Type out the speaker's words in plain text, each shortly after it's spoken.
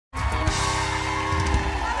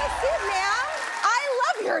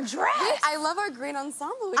your dress. I love our green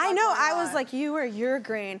ensemble. I know, I was like, you or your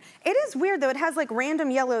green. It is weird though, it has like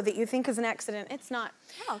random yellow that you think is an accident. It's not.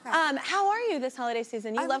 Oh, okay. How are you this holiday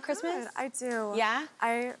season? You love Christmas? Good. I do. Yeah?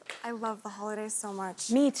 I love the holidays so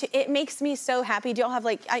much. Me too. It makes me so happy. Do y'all have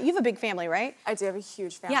like, you have a big family, right? I do have a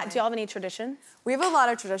huge family. Yeah, do y'all have any traditions? We have a lot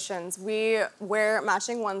of traditions. We wear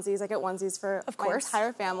matching onesies. I get onesies for my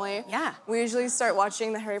entire family. Yeah. We usually start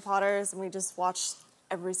watching the Harry Potters and we just watch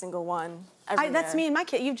every single one. That's me and my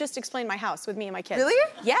kid. You've just explained my house with me and my kids.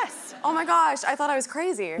 Really? Yes. Oh my gosh, I thought I was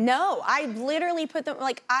crazy. No, I literally put them,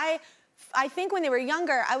 like I think when they were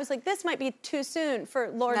younger, I was like, this might be too soon for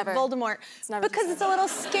Lord Voldemort. Because it's a little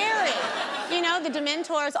scary. You know, the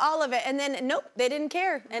Dementors, all of it. And then, nope, they didn't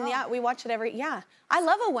care. And yeah, we watch it I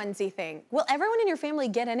love a onesie thing. Will everyone in your family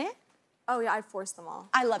get in it? Oh yeah, I forced them all.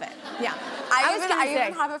 I love it, yeah. I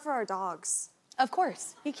even have it for our dogs. Of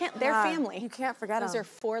course, you can't, they're family. You can't forget them. Those are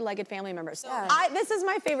four-legged family members. Yeah. This is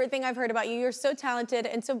my favorite thing I've heard about you. You're so talented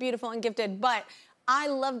and so beautiful and gifted, but I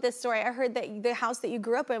love this story. I heard that the house that you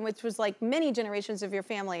grew up in, which was like many generations of your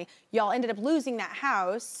family, y'all ended up losing that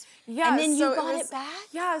house. Yeah, and then you got it back?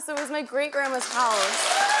 Yeah, so it was my great-grandma's house.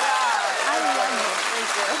 Yeah. I love it.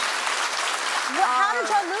 Thank you. How did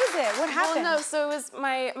y'all lose it? What happened? Well, no, so it was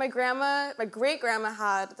my great-grandma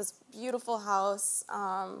had this beautiful house.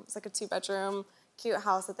 It's like a 2-bedroom, cute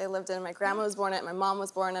house that they lived in. My grandma was born in it, my mom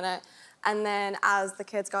was born in it. And then as the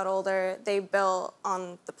kids got older, they built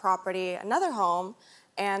on the property another home.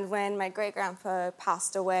 And when my great-grandpa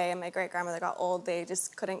passed away and my great-grandmother got old, they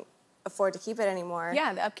just couldn't afford to keep it anymore.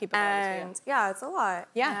 Yeah, the upkeep of it. Yeah, it's a lot.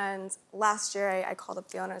 Yeah. And last year, I called up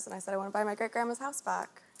the owners and I said, I want to buy my great-grandma's house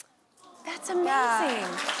back. That's amazing. Yeah.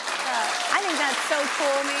 I think that's so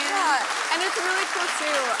cool, man. Yeah, and it's really cool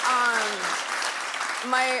too.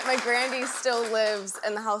 My Grandy still lives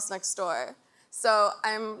in the house next door. So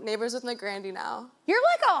I'm neighbors with my Grandy now. You're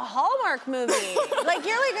like a Hallmark movie. Like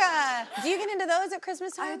you're like do you get into those at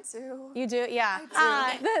Christmas time? I do. You do, yeah.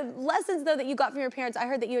 I do. The lessons though that you got from your parents, I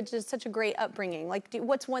heard that you had just such a great upbringing. Like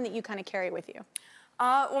what's one that you kind of carry with you?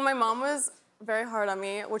 Well, my mom was very hard on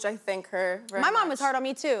me, which I thank her very much. My mom was hard on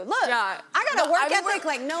me too. Look, yeah. I got a work ethic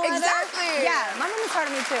like no other. Exactly. Yeah, my mom was hard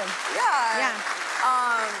on me too. Yeah. Yeah.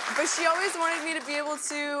 But she always wanted me to be able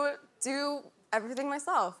to do everything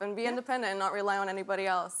myself and be independent and not rely on anybody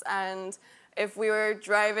else. And if we were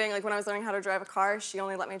driving, like when I was learning how to drive a car, she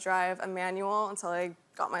only let me drive a manual until I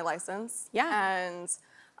got my license. Yeah.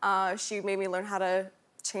 And she made me learn how to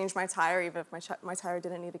change my tire, even if my tire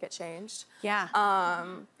didn't need to get changed. Yeah.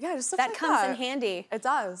 Yeah, just stuff that like comes in handy. It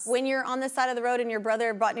does. When you're on the side of the road and your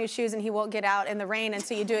brother bought new shoes and he won't get out in the rain, and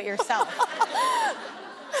so you do it yourself.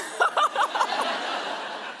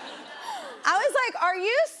 I was like, are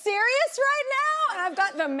you serious right now? And I've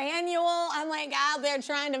got the manual. I'm like out there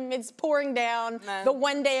trying to, it's pouring down. The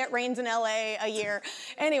one day it rains in LA a year.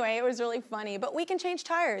 Anyway, it was really funny. But we can change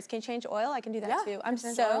tires. Can you change oil? I can do that too. I'm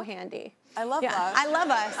so handy. I love that. I love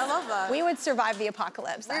us. I love that. We would survive the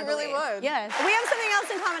apocalypse. We really would. Yes. We have something else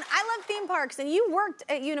in common. I love theme parks, and you worked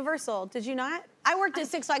at Universal, did you not? I worked at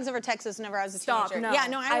Six Flags Over Texas whenever I was a teenager. No. Yeah,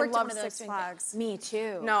 no, I worked at one of those Six Flags. Me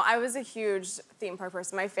too. No, I was a huge theme park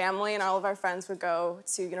person. My family and all of our friends would go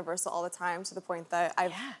to Universal all the time, to the point that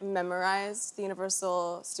I've memorized the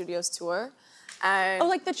Universal Studios tour. And oh,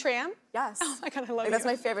 like the tram? Yes. Oh my God, I love That's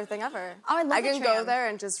my favorite thing ever. Oh, I love I the can tram. go there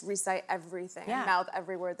and just recite everything, and mouth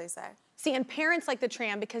every word they say. See, and parents like the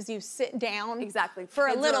tram because you sit down for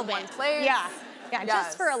a little bit. One place. Yeah,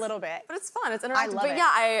 just for a little bit. But it's fun, it's interactive. I love it.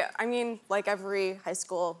 Yeah, I mean, like every high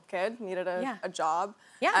school kid needed a job.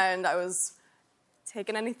 Yeah. And I was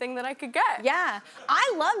taking anything that I could get. Yeah,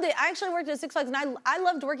 I loved it. I actually worked at Six Flags, and I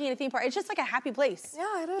loved working at a theme park. It's just like a happy place.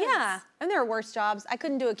 Yeah, it is. Yeah, and there are worse jobs. I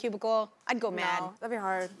couldn't do a cubicle. I'd go mad. No, that'd be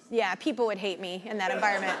hard. Yeah, people would hate me in that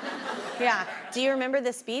environment. Yeah. Do you remember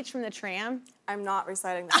the speech from the tram? I'm not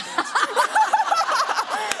reciting the speech.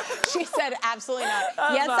 She said, absolutely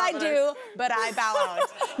not. Yes, I do, but I bow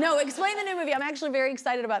out. No, explain the new movie. I'm actually very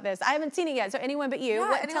excited about this. I haven't seen it yet, so Anyone But You.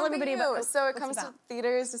 Yeah, Tell everybody about it. So it comes to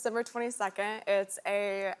theaters December 22nd. It's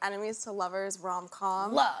a enemies to lovers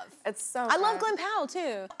rom-com. Love. It's so I love Glen Powell,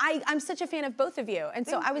 too. I'm such a fan of both of you, and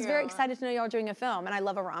so I was very excited to know y'all were doing a film, and I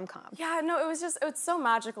love a rom-com. Yeah, no, it's so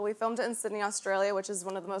magical. We filmed it in Sydney, Australia, which is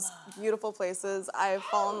one of the most beautiful places. I've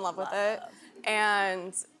fallen in love with it.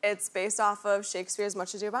 And it's based off of Shakespeare's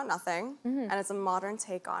Much Ado About Nothing, and it's a modern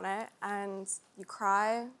take on it. And you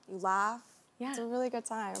cry, you laugh. Yeah. It's a really good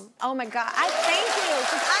time. Oh my God, I thank you,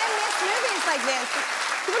 because I miss movies like this.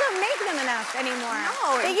 People don't make them enough anymore.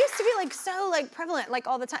 No. They used to be like so like prevalent like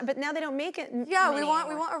all the time, but now they don't make it. Yeah, we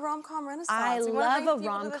want a rom-com renaissance. I we love want to bring a people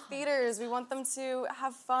rom-com. to the theaters. We want them to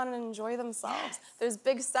have fun and enjoy themselves. Yes. There's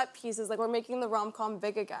big set pieces, like we're making the rom-com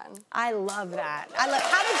big again. I love that. How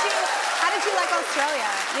did you like Australia?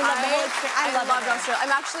 You love the whole experience. I loved Australia.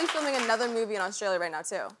 I'm actually filming another movie in Australia right now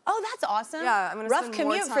too. Oh, that's awesome. Yeah, I'm gonna rough spend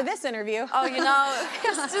commute more time. for this interview. Oh, you know,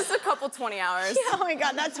 just a couple 20 hours. Yeah, oh my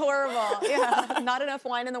God, that's horrible. Yeah, not enough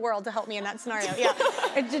wine in the world to help me in that scenario. Yeah,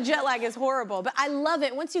 the jet lag is horrible, but I love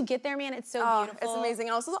it. Once you get there, man, it's so beautiful. It's amazing,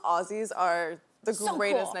 and also the Aussies are the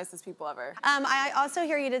greatest, cool. nicest people ever. I also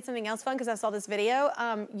hear you did something else fun because I saw this video.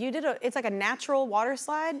 You did it's like a natural water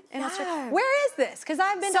slide in Australia. Where is this? Because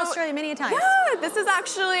I've been to Australia many times. Yeah, this is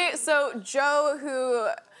actually, so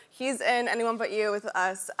Joe, he's in Anyone But You with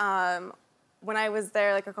us. When I was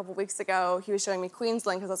there like a couple weeks ago, he was showing me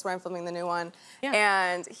Queensland because that's where I'm filming the new one. Yeah.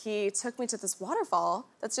 And he took me to this waterfall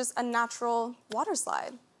that's just a natural water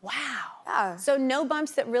slide. Wow. Yeah. So no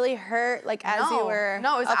bumps that really hurt, like as you were.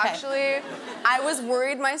 No, it was actually. I was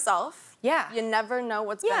worried myself. Yeah. You never know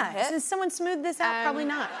what's gonna hit. Did someone smooth this out? Probably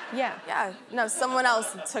not. Yeah. Yeah. No, someone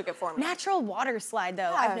else took it for me. Natural water slide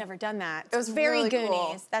though. I've never done that. It was very really Goonies.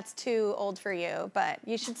 Cool. That's too old for you, but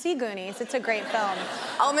you should see Goonies. It's a great film.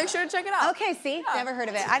 I'll make sure to check it out. Okay. See, never heard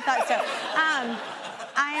of it. I thought so.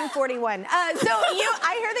 I am 41.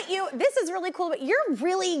 I hear that this is really cool, but you're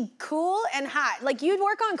really cool and hot. Like you'd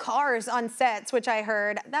work on cars on sets, which I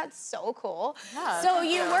heard. That's so cool. Yeah, so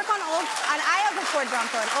you work on and I have a Ford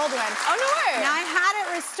Bronco, an old one. Oh, no way. Now I had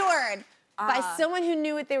it restored by someone who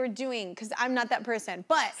knew what they were doing, because I'm not that person.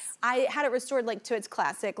 But I had it restored like to its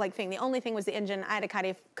classic like thing. The only thing was the engine. I had a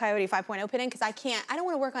Coyote 5.0 put in because I don't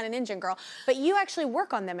want to work on an engine, girl. But you actually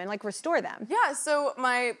work on them and like restore them. Yeah, so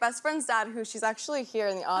my best friend's dad, she's actually here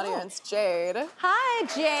in the audience, Jade. Hi,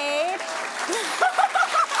 Jade.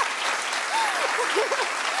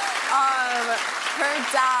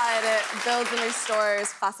 Her dad builds and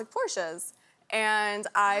restores classic Porsches. And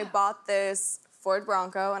I bought this Ford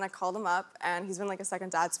Bronco, and I called him up, and he's been like a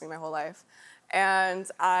second dad to me my whole life. And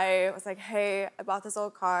I was like, hey, I bought this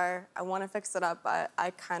old car. I want to fix it up, but I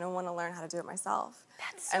kind of want to learn how to do it myself.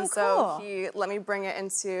 That's so cool. And so he let me bring it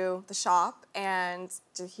into the shop, and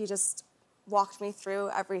he just walked me through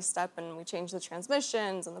every step, and we changed the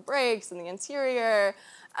transmissions and the brakes and the interior.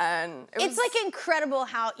 And it's like incredible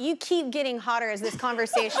how you keep getting hotter as this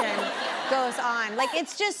conversation goes on. Like,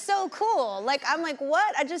 it's just so cool. Like, I'm like,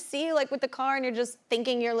 what? I just see you like with the car and you're just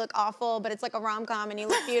thinking you look awful, but it's like a rom-com and you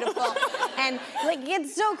look beautiful. And like,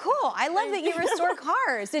 it's so cool. I love that you restore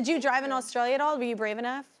cars. Did you drive in Australia at all? Were you brave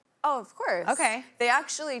enough? Oh, of course. Okay. They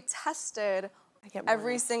actually tested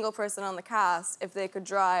every single person on the cast if they could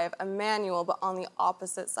drive a manual, but on the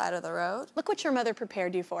opposite side of the road. Look what your mother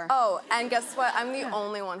prepared you for. Oh, and guess what? I'm the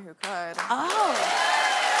only one who could. Oh.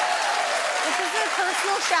 This is a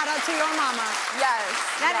personal shout out to your mama. Yes.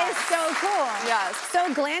 That is so cool. Yes. So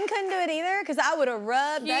Glenn couldn't do it either? Because I would have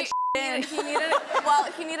rubbed that in. He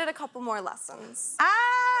needed a couple more lessons.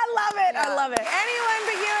 I love it. Yeah. I love it. Anyone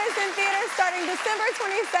But You is in theaters starting December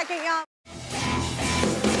 22nd, y'all.